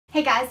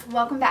Hey guys,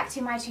 welcome back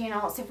to my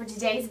channel. So for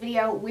today's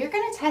video, we're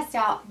going to test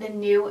out the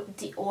new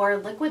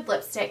Dior liquid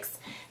lipsticks.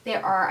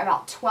 There are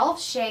about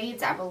 12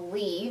 shades, I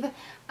believe,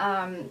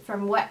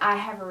 from what I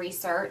have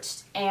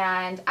researched.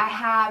 And I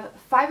have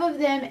 5 of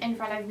them in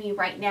front of me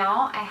right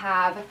now. I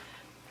have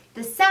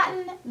the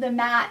satin, the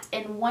matte,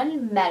 and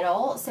one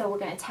metal. So we're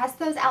going to test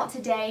those out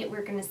today.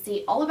 We're going to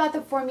see all about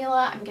the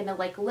formula. I'm going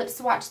to lip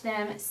swatch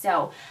them.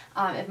 So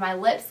if my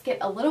lips get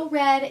a little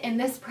red in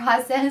this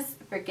process,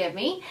 forgive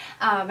me.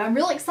 I'm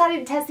really excited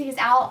to test these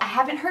out. I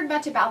haven't heard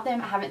much about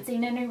them. I haven't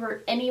seen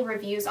any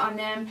reviews on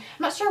them. I'm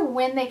not sure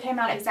when they came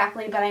out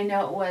exactly, but I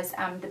know it was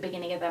the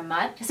beginning of the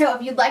month. So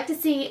if you'd like to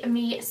see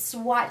me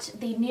swatch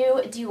the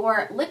new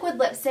Dior liquid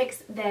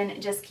lipsticks, then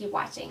just keep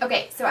watching.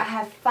 Okay, so I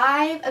have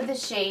 5 of the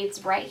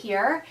shades right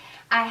here.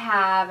 I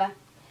have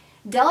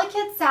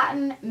Delicate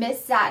Satin,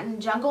 Mist Satin,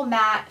 Jungle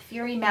Matte,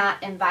 Fury Matte,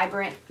 and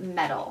Vibrant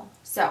Metal.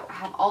 So I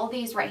have all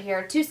these right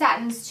here, 2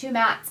 satins, 2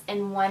 mattes,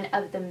 and 1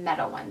 of the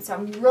metal ones. So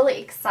I'm really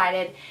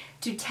excited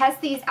to test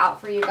these out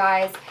for you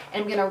guys.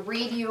 And I'm going to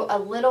read you a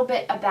little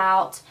bit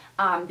about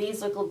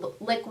these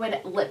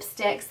liquid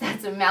lipsticks,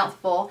 that's a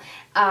mouthful,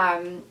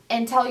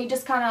 and tell you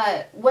just kind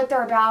of what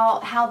they're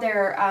about, how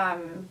they're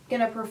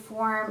going to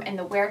perform in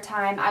the wear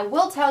time. I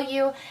will tell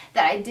you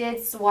that I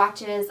did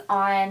swatches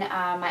on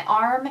my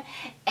arm,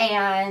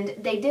 and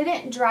they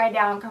didn't dry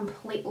down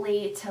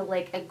completely to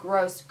like a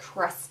gross,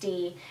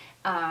 crusty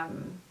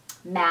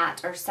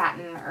matte or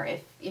satin, or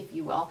if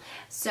you will.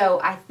 So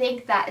I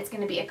think that it's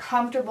going to be a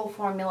comfortable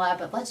formula,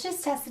 but let's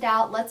just test it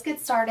out. Let's get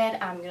started.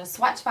 I'm going to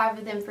swatch 5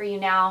 of them for you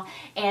now,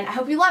 and I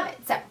hope you love it.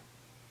 So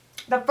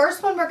the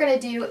first one we're going to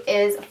do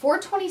is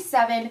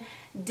 427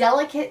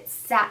 Delicate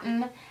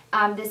Satin.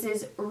 This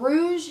is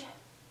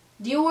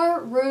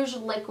Dior Rouge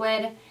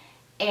Liquid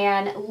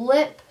and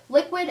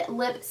Liquid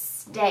Lip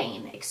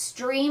Stain.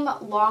 Extreme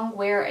Long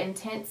Wear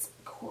Intense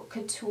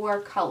Couture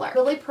color.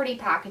 Really pretty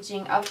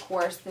packaging, of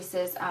course. This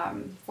is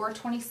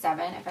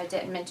 427, if I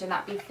didn't mention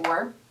that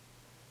before.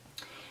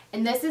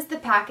 And this is the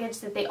package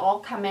that they all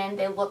come in.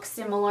 They look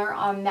similar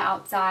on the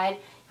outside.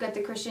 You've got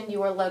the Christian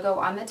Dior logo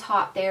on the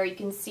top there. You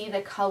can see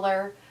the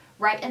color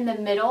right in the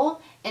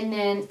middle, and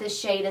then the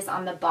shade is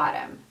on the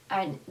bottom.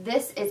 And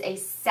this is a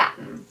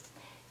satin.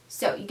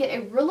 So you get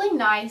a really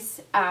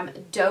nice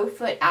doe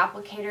foot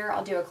applicator.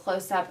 I'll do a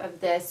close-up of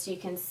this so you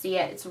can see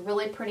it. It's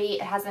really pretty.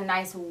 It has a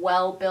nice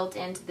well built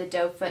into the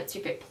doe foot, so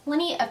you get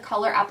plenty of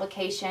color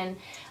application,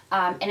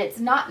 and it's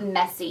not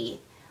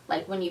messy.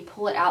 Like when you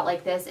pull it out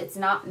like this, it's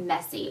not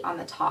messy on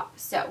the top.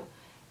 So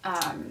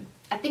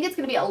I think it's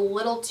going to be a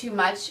little too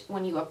much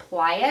when you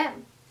apply it.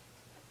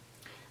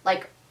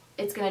 Like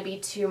it's going to be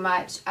too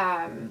much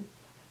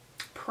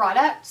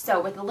product. So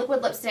with the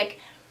liquid lipstick,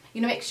 you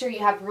know, make sure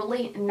you have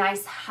really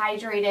nice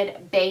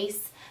hydrated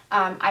base.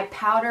 I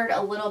powdered a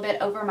little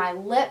bit over my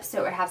lips so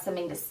it would have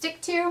something to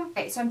stick to.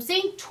 Okay, so I'm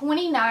seeing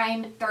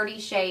 29-30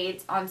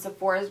 shades on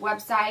Sephora's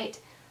website.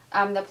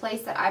 The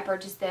place that I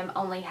purchased them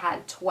only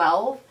had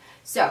 12.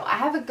 So I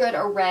have a good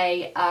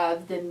array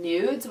of the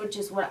nudes, which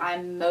is what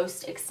I'm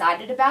most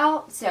excited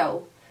about.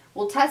 So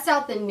we'll test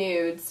out the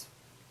nudes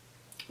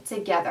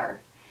together.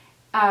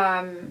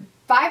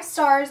 5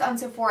 stars on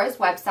Sephora's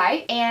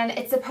website, and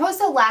it's supposed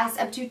to last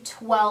up to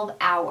 12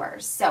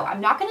 hours. So I'm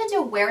not going to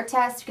do a wear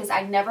test because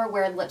I never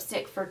wear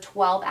lipstick for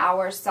 12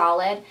 hours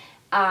solid.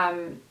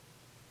 But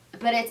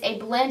it's a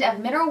blend of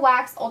mineral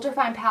wax,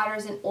 ultrafine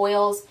powders, and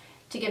oils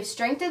to give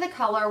strength to the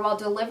color while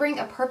delivering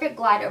a perfect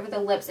glide over the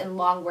lips and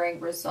long wearing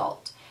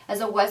result.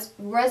 As a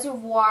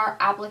reservoir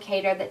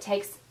applicator that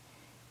takes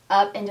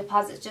up and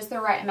deposits just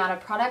the right amount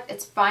of product,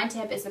 its fine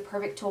tip is the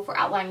perfect tool for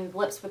outlining the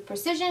lips with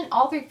precision.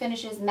 All 3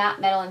 finishes, matte,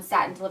 metal, and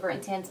satin, deliver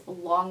intense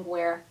long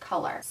wear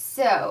color.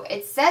 So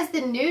it says the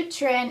nude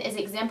trend is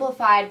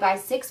exemplified by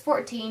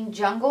 614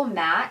 Jungle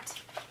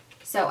Matte.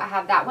 So I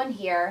have that one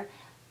here.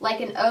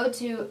 Like an ode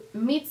to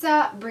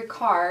Mitza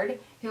Bricard,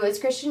 who is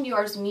Christian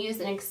Dior's muse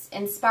and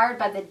inspired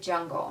by the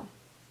jungle.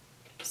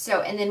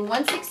 So, and then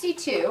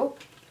 162,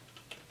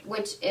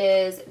 which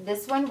is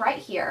this one right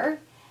here,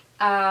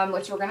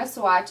 which we're going to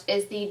swatch,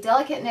 is the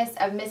delicateness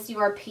of Miss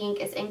Dior Pink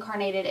is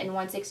incarnated in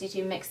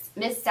 162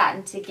 Mist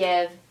Satin to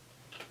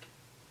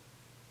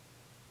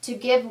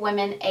give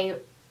women a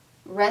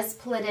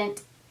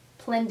resplendent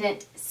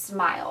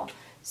smile.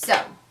 So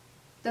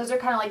those are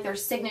kind of like their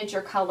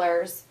signature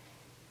colors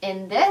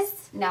in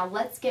this. Now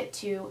let's get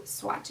to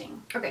swatching.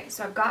 Okay,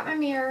 so I've got my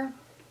mirror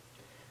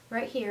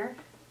right here,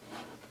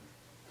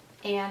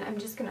 and I'm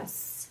just going to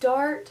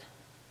start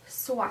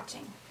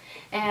swatching.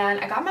 And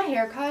I got my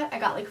hair cut. I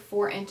got like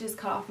 4 inches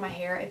cut off my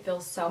hair. It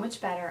feels so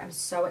much better. I'm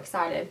so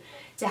excited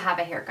to have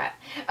a haircut.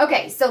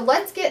 Okay, so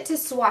let's get to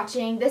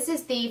swatching. This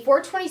is the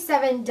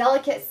 427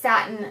 Delicate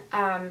Satin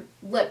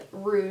Lip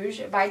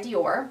Rouge by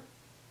Dior.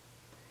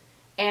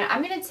 And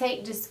I'm going to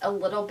take just a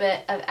little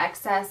bit of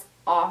excess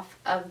off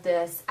of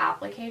this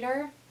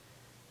applicator.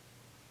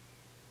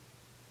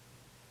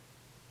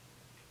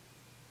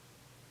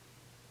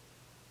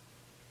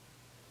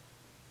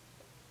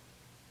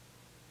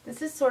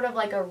 This is sort of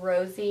like a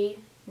rosy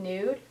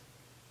nude.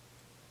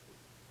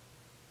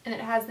 And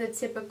it has the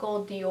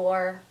typical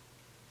Dior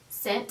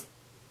scent.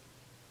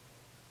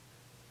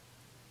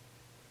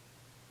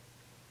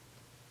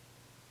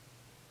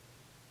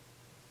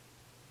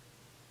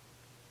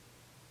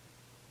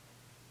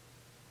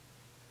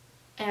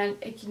 And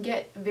it can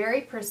get very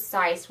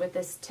precise with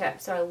this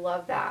tip, so I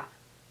love that.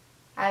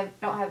 I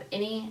don't have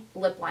any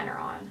lip liner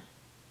on.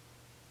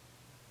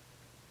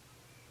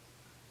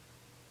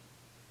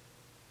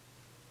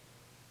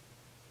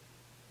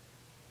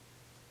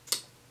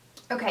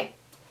 Okay,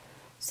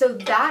 so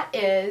that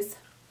is,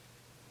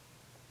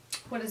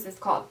 what is this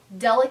called?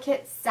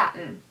 Delicate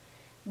Satin.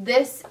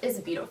 This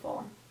is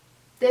beautiful.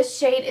 This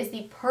shade is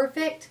the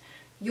perfect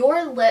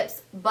your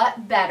lips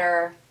but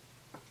better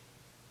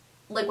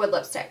liquid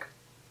lipstick.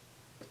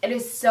 It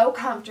is so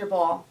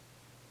comfortable.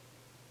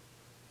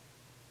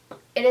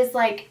 It is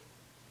like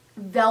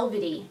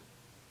velvety,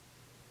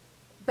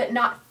 but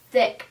not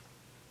thick.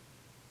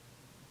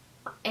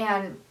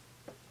 And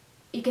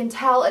you can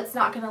tell it's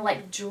not going to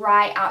like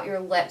dry out your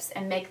lips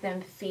and make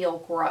them feel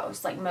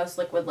gross like most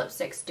liquid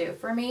lipsticks do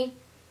for me.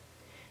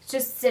 It's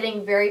just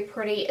sitting very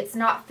pretty. It's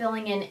not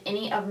filling in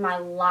any of my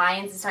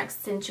lines. It's not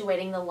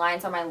accentuating the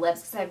lines on my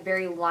lips because I have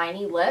very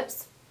liney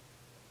lips.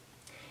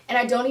 And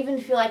I don't even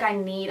feel like I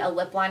need a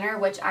lip liner,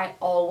 which I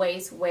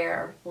always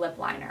wear lip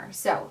liner.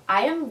 So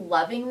I am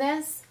loving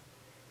this.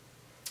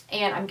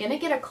 And I'm going to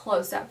get a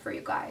close-up for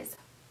you guys,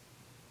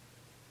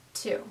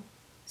 too.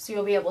 So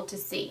you'll be able to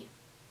see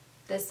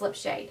this lip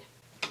shade.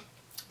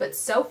 But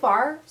so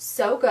far,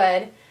 so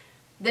good.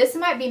 This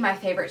might be my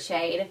favorite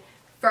shade.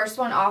 First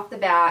one off the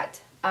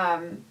bat.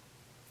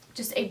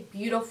 Just a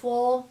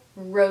beautiful,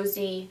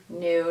 rosy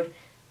nude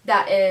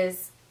that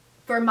is,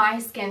 for my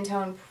skin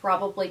tone,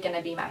 probably going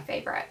to be my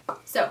favorite.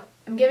 So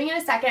I'm giving it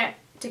a second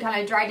to kind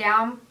of dry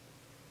down,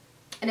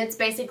 and it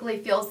basically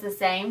feels the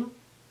same.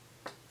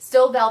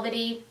 Still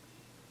velvety,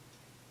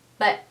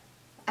 but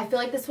I feel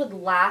like this would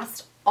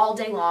last all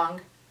day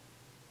long,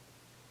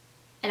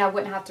 and I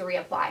wouldn't have to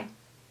reapply.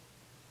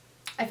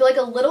 I feel like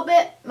a little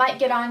bit might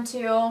get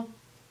onto,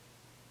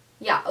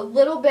 yeah, a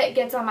little bit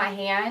gets on my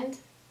hand,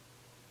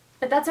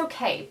 but that's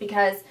okay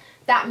because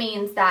that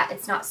means that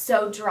it's not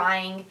so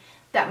drying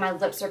that my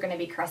lips are going to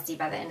be crusty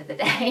by the end of the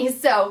day.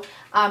 So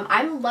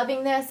I'm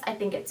loving this. I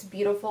think it's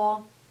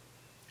beautiful.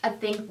 I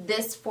think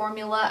this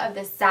formula of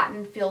this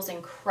satin feels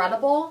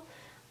incredible.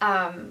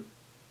 And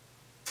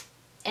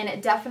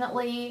it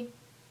definitely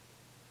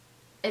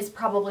is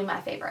probably my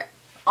favorite.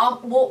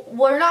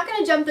 We're not going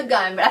to jump the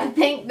gun, but I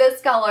think this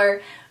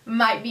color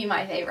might be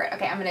my favorite.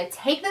 Okay, I'm going to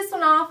take this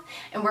one off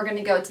and we're going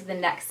to go to the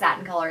next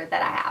satin color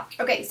that I have.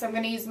 Okay, so I'm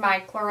going to use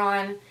my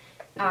Clairon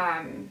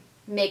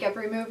makeup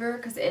remover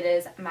because it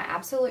is my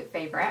absolute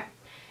favorite,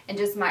 and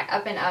just my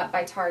Up and Up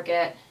by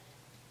Target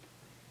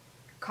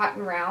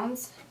cotton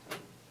rounds,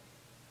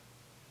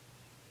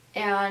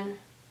 and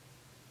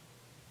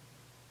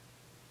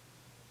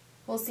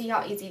we'll see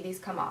how easy these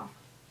come off.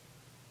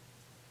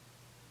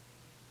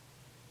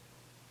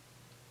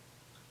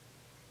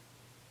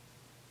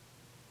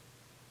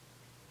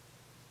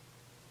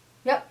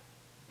 Yep,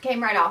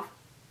 came right off.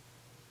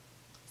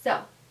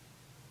 So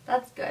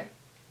that's good.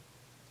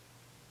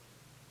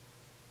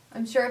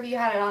 I'm sure if you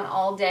had it on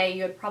all day,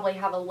 you would probably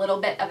have a little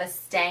bit of a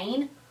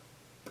stain.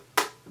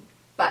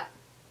 But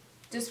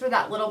just for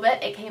that little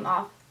bit, it came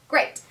off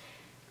great.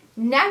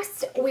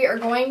 Next, we are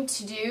going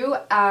to do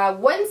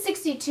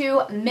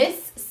 162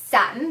 Miss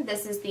Satin.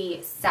 This is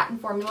the satin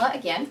formula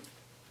again.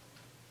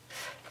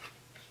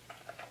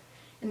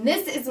 And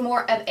this is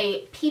more of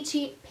a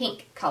peachy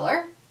pink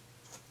color.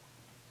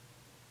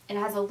 It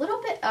has a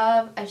little bit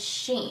of a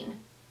sheen.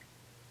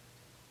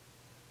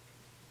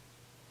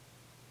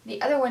 The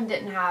other one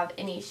didn't have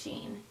any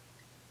sheen.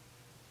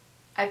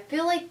 I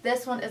feel like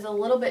this one is a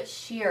little bit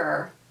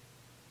sheerer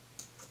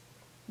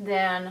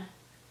than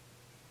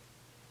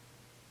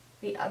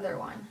the other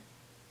one.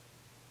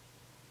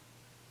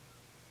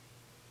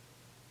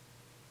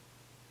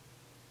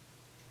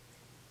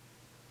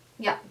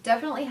 Yeah,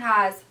 definitely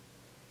has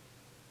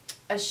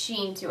a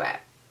sheen to it.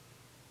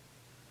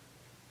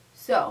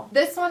 So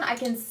this one I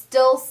can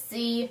still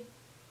see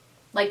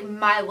like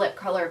my lip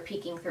color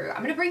peeking through.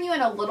 I'm going to bring you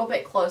in a little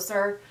bit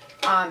closer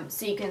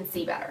so you can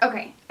see better.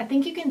 Okay, I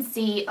think you can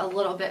see a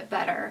little bit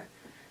better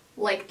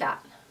like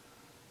that.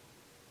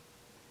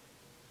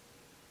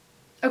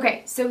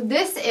 Okay, so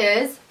this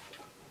is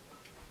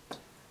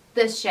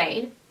this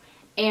shade,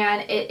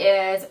 and it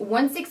is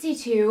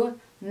 162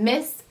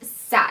 Miss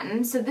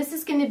Satin. So this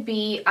is going to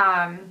be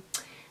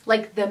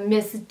like the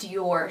Miss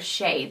Dior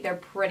shade. They're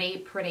pretty,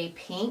 pretty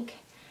pink.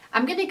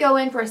 I'm going to go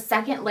in for a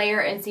second layer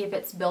and see if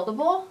it's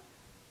buildable.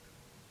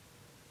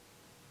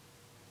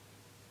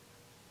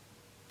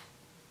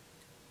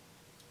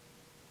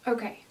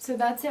 Okay, so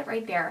that's it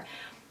right there.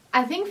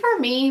 I think for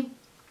me,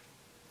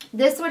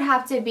 this would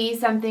have to be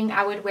something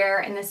I would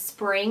wear in the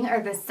spring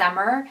or the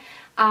summer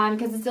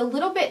because it's a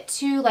little bit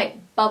too like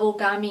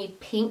bubblegummy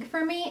pink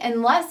for me,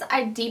 unless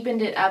I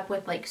deepened it up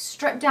with like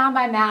Strip Down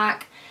by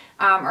MAC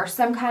or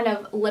some kind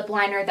of lip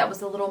liner that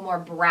was a little more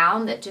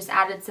brown that just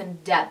added some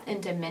depth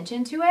and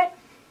dimension to it.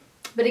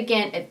 But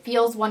again, it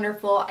feels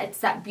wonderful. It's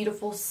that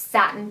beautiful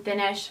satin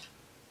finish,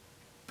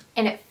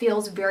 and it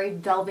feels very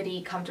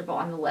velvety, comfortable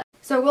on the lip.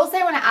 So I will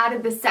say when I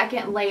added the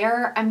second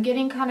layer, I'm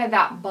getting kind of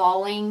that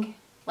balling,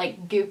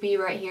 like goopy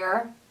right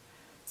here.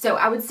 So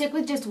I would stick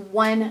with just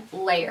one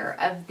layer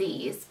of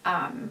these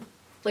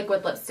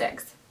liquid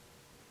lipsticks.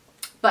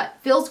 But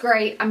feels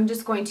great. I'm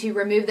just going to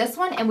remove this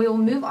one and we will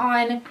move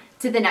on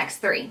to the next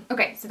three.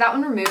 Okay, so that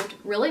one removed,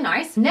 really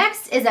nice.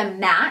 Next is a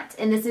matte,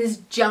 and this is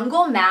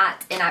Jungle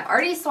Matte, and I've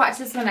already swatched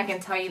this one. I can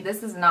tell you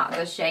this is not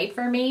the shade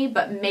for me,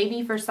 but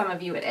maybe for some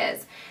of you it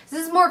is.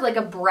 This is more of like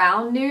a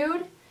brown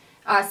nude,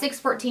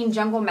 614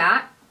 Jungle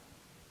Matte.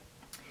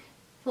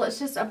 So let's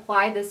just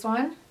apply this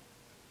one.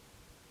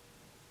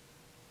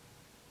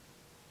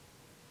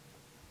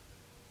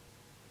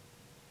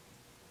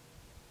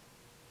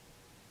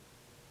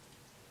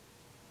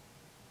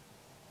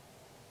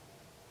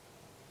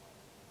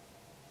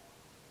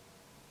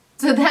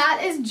 So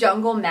that is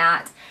Jungle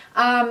Matte.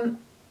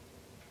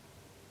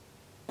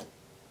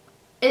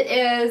 It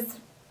is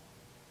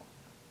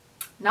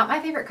not my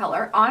favorite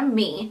color on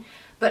me,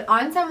 but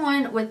on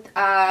someone with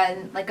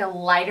like a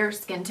lighter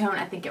skin tone,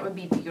 I think it would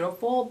be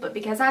beautiful. But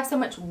because I have so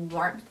much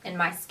warmth in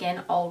my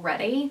skin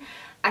already,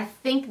 I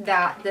think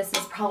that this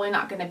is probably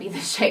not going to be the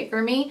shade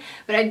for me.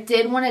 But I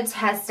did want to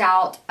test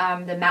out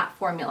the matte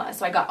formula,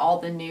 so I got all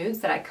the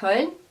nudes that I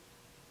could.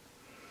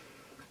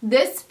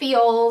 This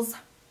feels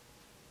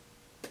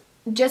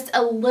just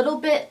a little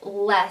bit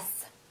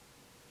less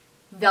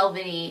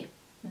velvety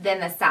than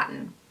the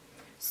satin.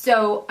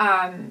 So,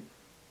 and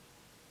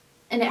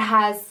it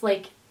has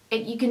like,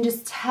 you can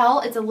just tell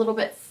it's a little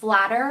bit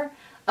flatter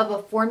of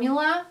a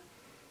formula.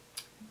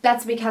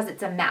 That's because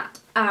it's a matte,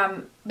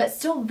 but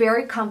still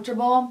very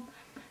comfortable.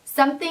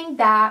 Something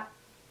that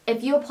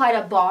if you applied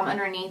a balm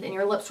underneath and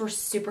your lips were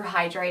super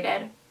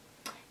hydrated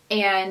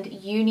and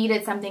you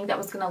needed something that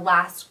was going to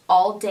last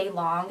all day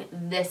long,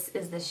 this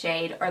is the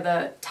shade or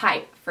the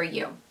type for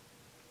you.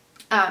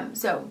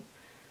 So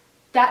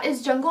that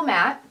is Jungle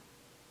Matte.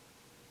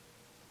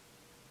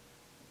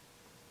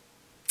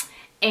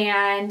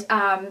 And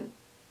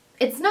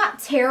it's not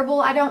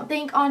terrible, I don't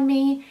think, on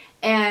me.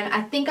 And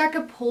I think I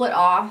could pull it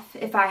off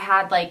if I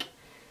had like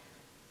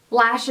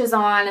lashes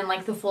on and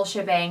like the full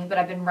shebang, but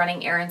I've been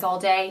running errands all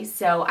day,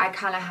 so I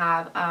kind of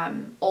have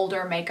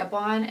older makeup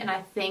on, and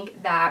I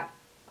think that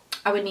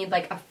I would need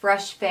like a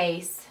fresh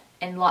face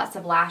and lots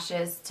of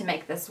lashes to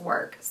make this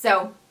work.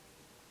 So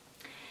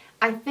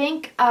I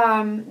think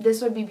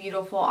this would be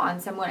beautiful on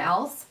someone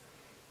else.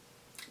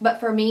 But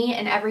for me,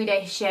 an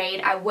everyday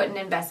shade, I wouldn't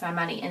invest my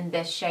money in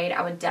this shade.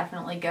 I would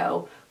definitely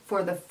go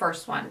for the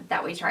first one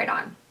that we tried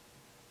on.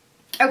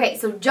 Okay,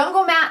 so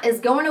Jungle Matte is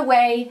going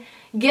away.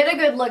 Get a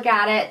good look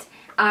at it.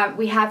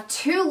 We have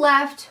two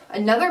left,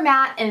 another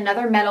matte and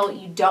another metal.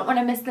 You don't want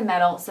to miss the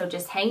metal, so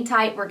just hang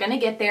tight. We're going to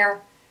get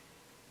there.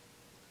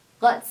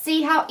 Let's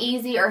see how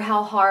easy or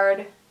how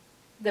hard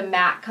the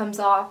matte comes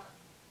off.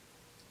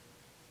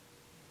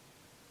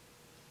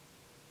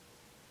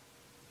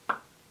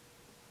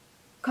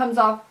 Comes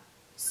off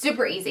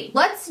super easy.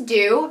 Let's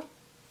do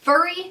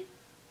Fury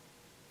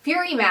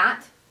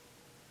Matte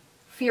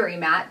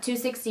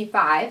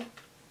 265.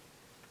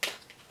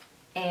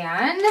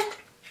 And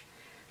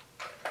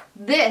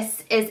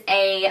this is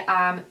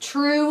a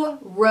true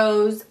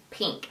rose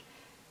pink.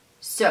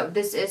 So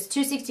this is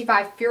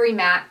 265 Fury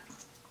Matte.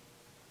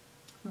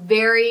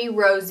 Very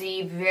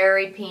rosy,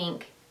 very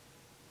pink.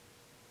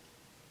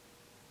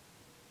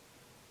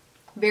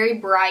 Very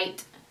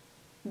bright.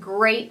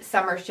 Great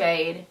summer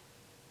shade.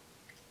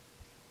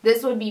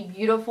 This would be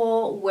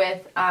beautiful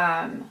with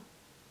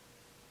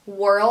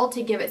Whirl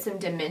to give it some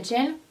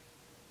dimension.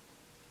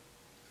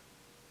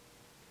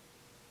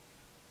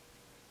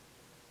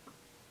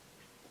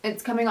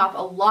 It's coming off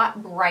a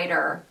lot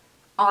brighter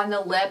on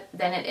the lip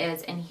than it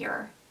is in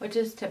here, which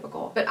is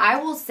typical. But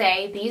I will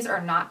say these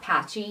are not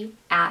patchy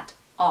at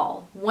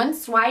all. One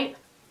swipe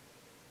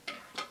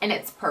and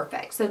it's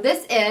perfect. So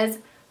this is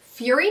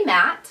Fury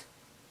Matte.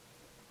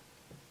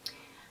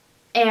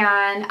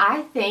 And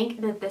I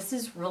think that this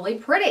is really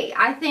pretty.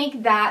 I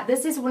think that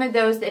this is one of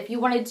those that if you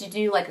wanted to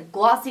do like a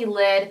glossy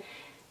lid,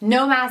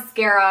 no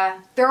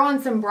mascara, throw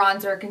on some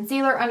bronzer,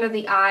 concealer under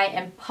the eye,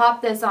 and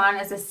pop this on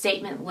as a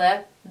statement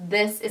lip,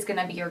 this is going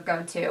to be your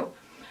go-to.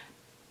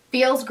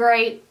 Feels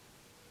great.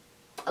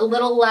 A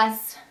little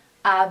less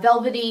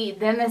velvety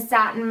than the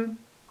satin.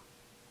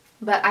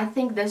 But I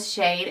think this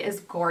shade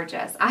is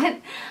gorgeous. I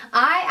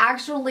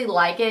actually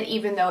like it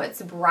even though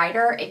it's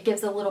brighter. It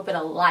gives a little bit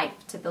of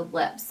life to the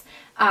lips.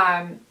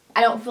 I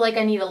don't feel like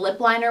I need a lip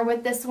liner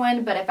with this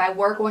one, but if I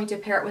were going to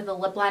pair it with a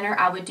lip liner,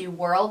 I would do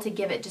Whirl to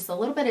give it just a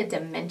little bit of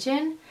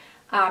dimension.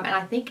 And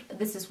I think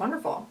this is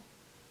wonderful.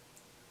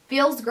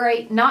 Feels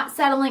great, not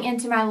settling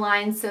into my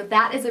lines, so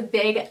that is a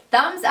big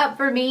thumbs up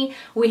for me.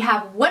 We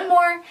have one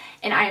more,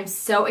 and I am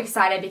so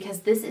excited because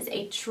this is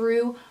a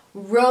true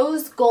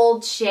rose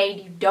gold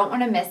shade. You don't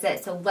want to miss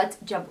it, so let's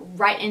jump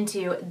right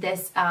into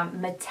this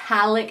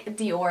metallic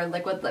Dior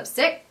liquid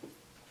lipstick.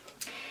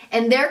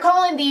 And they're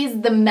calling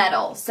these the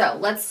metal. So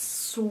let's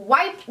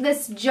swipe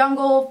this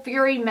Jungle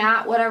Fury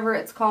matte, whatever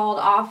it's called,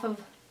 off of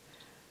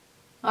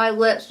my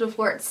lips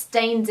before it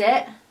stains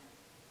it.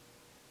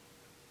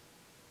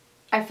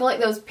 I feel like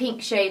those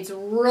pink shades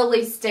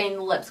really stain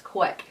the lips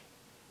quick.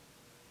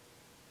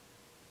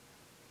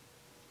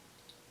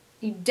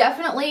 You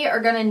definitely are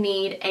going to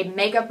need a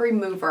makeup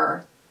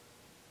remover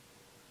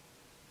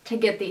to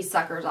get these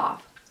suckers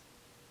off.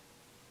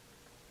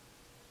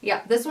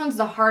 Yeah, this one's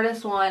the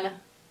hardest one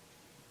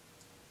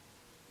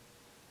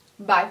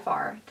by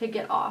far to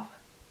get off.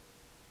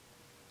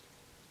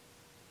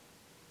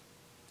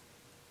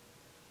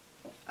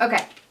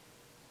 Okay,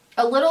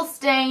 a little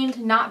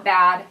stained, not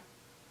bad,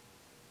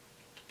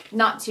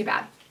 not too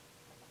bad.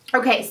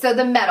 Okay, so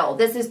the metal,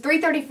 this is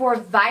 334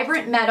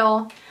 Vibrant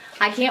Metal.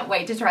 I can't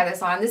wait to try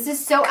this on. This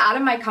is so out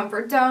of my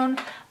comfort zone,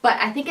 but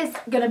I think it's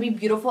gonna be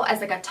beautiful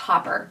as like a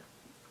topper.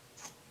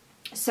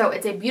 So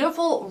it's a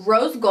beautiful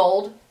rose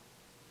gold.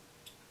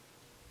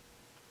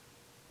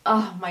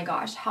 Oh my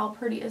gosh, how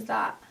pretty is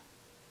that?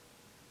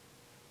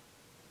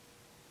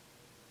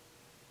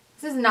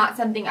 This is not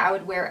something I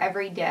would wear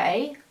every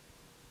day,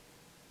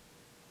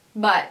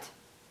 but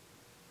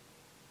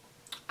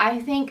I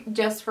think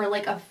just for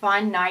like a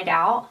fun night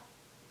out,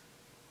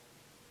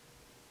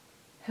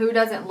 who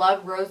doesn't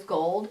love rose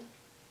gold?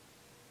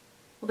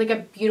 With like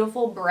a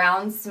beautiful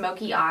brown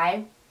smoky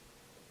eye.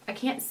 I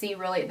can't see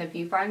really in the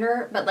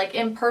viewfinder, but like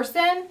in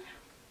person,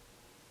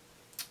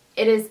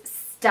 it is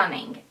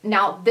stunning.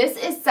 Now this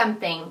is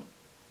something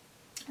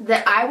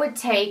that I would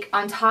take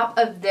on top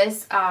of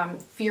this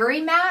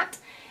Fury matte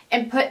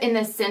and put in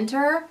the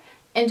center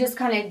and just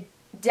kind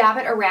of dab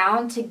it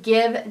around to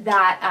give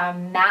that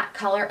matte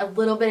color a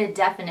little bit of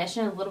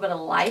definition, a little bit of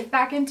life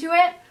back into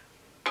it.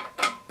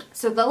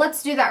 So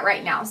let's do that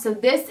right now. So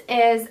this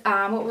is,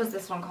 what was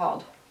this one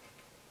called?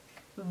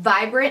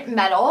 Vibrant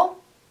Metal,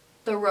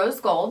 the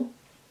rose gold.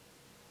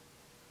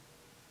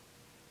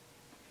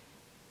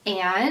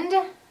 And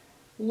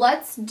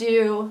let's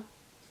do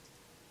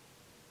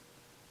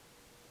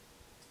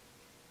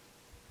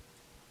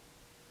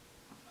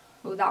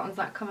oh, that one's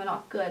not coming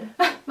off good.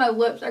 My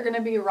lips are going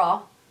to be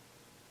raw.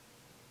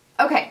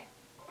 Okay.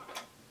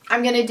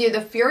 I'm going to do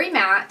the Fury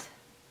Matte.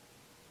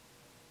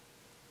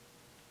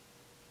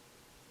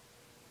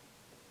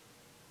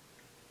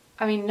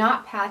 I mean,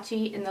 not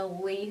patchy in the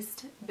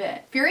least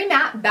bit. Fury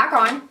Matte back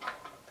on.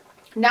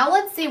 Now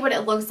let's see what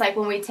it looks like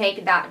when we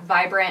take that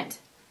Vibrant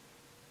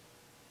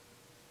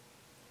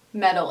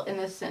Metal in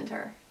the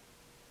center.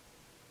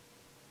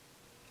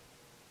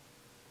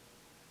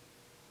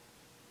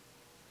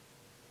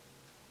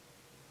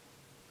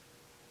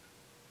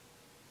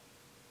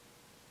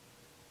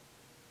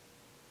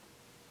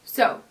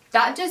 So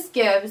that just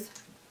gives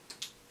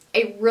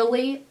a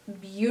really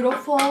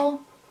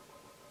beautiful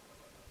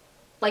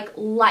like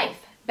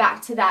life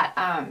back to that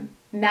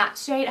matte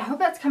shade. I hope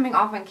that's coming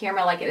off on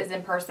camera like it is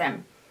in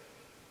person.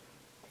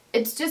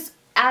 It's just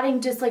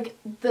adding just like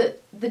the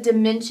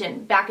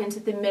dimension back into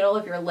the middle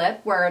of your lip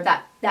where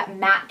that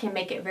matte can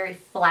make it very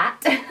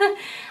flat.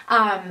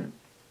 And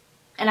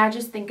I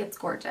just think it's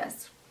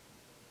gorgeous.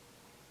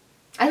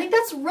 I think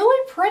that's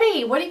really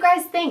pretty. What do you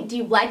guys think? Do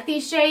you like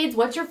these shades?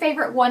 What's your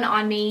favorite one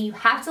on me? You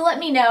have to let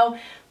me know.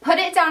 Put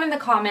it down in the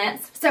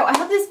comments. So I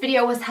hope this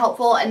video was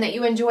helpful and that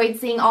you enjoyed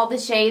seeing all the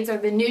shades or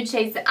the nude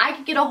shades that I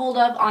could get a hold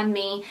of on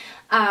me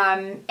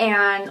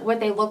and what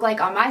they look like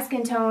on my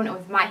skin tone and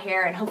with my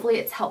hair. And hopefully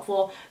it's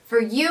helpful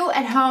for you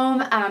at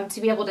home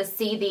to be able to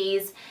see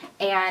these.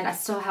 And I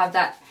still have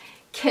that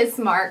kiss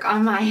mark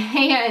on my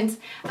hand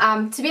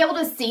to be able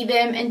to see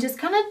them and just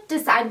kind of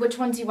decide which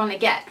ones you want to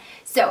get.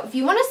 So if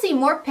you want to see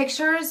more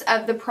pictures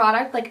of the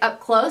product like up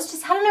close,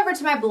 just head on over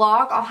to my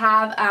blog. I'll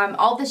have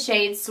all the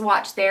shades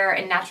swatched there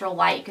in natural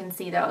light. You can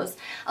see those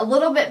a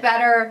little bit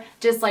better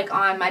just like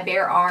on my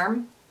bare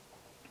arm.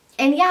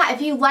 And yeah,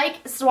 if you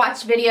like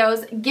swatch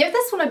videos, give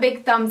this one a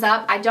big thumbs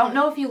up. I don't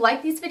know if you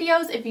like these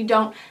videos. If you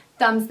don't,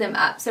 thumbs them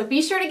up. So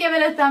be sure to give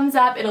it a thumbs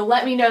up. It'll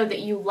let me know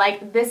that you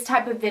like this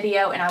type of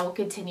video and I will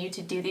continue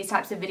to do these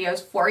types of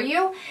videos for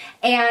you.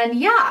 And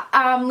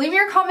yeah, leave me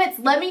your comments.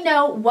 Let me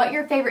know what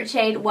your favorite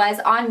shade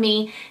was on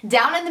me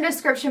down in the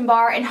description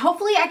bar, and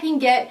hopefully I can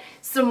get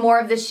some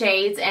more of the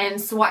shades and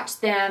swatch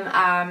them,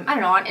 I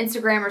don't know, on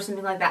Instagram or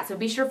something like that. So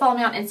be sure to follow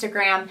me on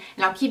Instagram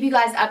and I'll keep you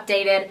guys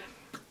updated.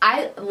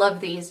 I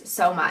love these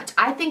so much.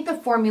 I think the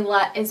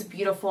formula is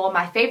beautiful.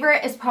 My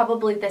favorite is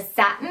probably the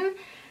satin.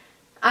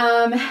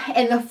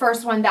 And the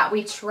first one that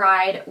we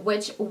tried,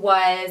 which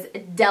was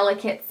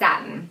Delicate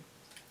Satin.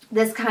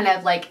 This kind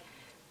of like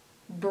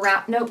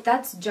brown, nope,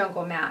 that's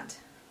Jungle Matte.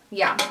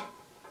 Yeah.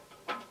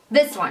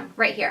 This one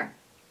right here.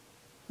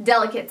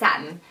 Delicate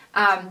Satin.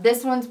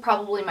 This one's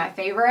probably my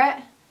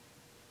favorite.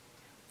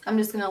 I'm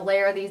just going to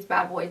layer these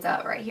bad boys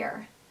up right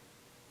here.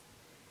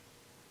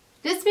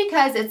 Just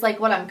because it's like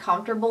what I'm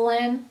comfortable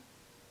in.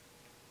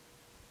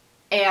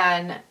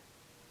 And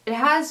it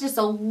has just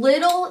a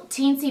little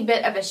teensy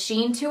bit of a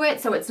sheen to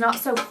it, so it's not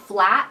so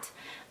flat.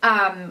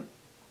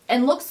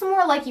 And looks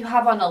more like you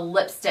have on a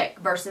lipstick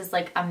versus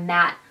like a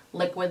matte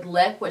liquid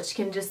lip, which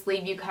can just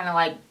leave you kind of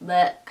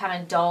like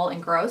kind of dull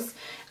and gross,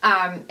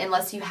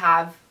 unless you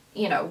have,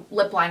 you know,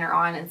 lip liner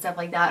on and stuff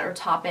like that, or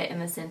top it in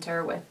the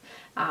center with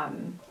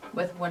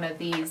one of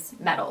these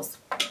metals.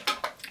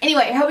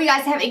 Anyway, I hope you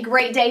guys have a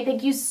great day.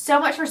 Thank you so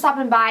much for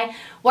stopping by,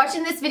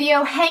 watching this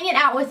video, hanging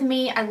out with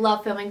me. I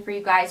love filming for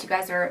you guys. You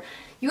guys are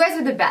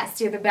the best.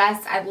 You're the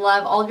best. I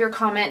love all of your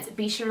comments.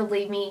 Be sure to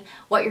leave me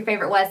what your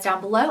favorite was down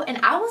below, and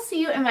I will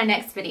see you in my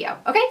next video.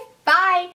 Okay? Bye!